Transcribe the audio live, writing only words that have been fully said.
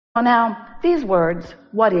Well, now, these words,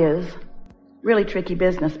 what is, really tricky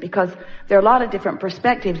business because there are a lot of different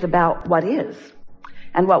perspectives about what is.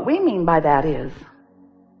 And what we mean by that is,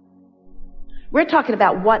 we're talking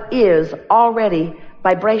about what is already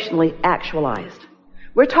vibrationally actualized.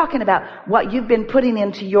 We're talking about what you've been putting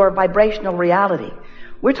into your vibrational reality.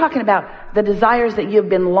 We're talking about the desires that you've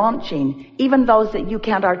been launching, even those that you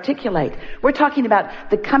can't articulate. We're talking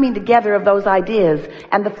about the coming together of those ideas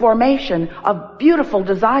and the formation of beautiful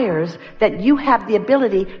desires that you have the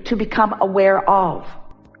ability to become aware of.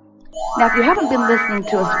 Now, if you haven't been listening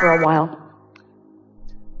to us for a while,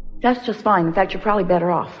 that's just fine. In fact, you're probably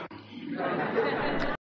better off.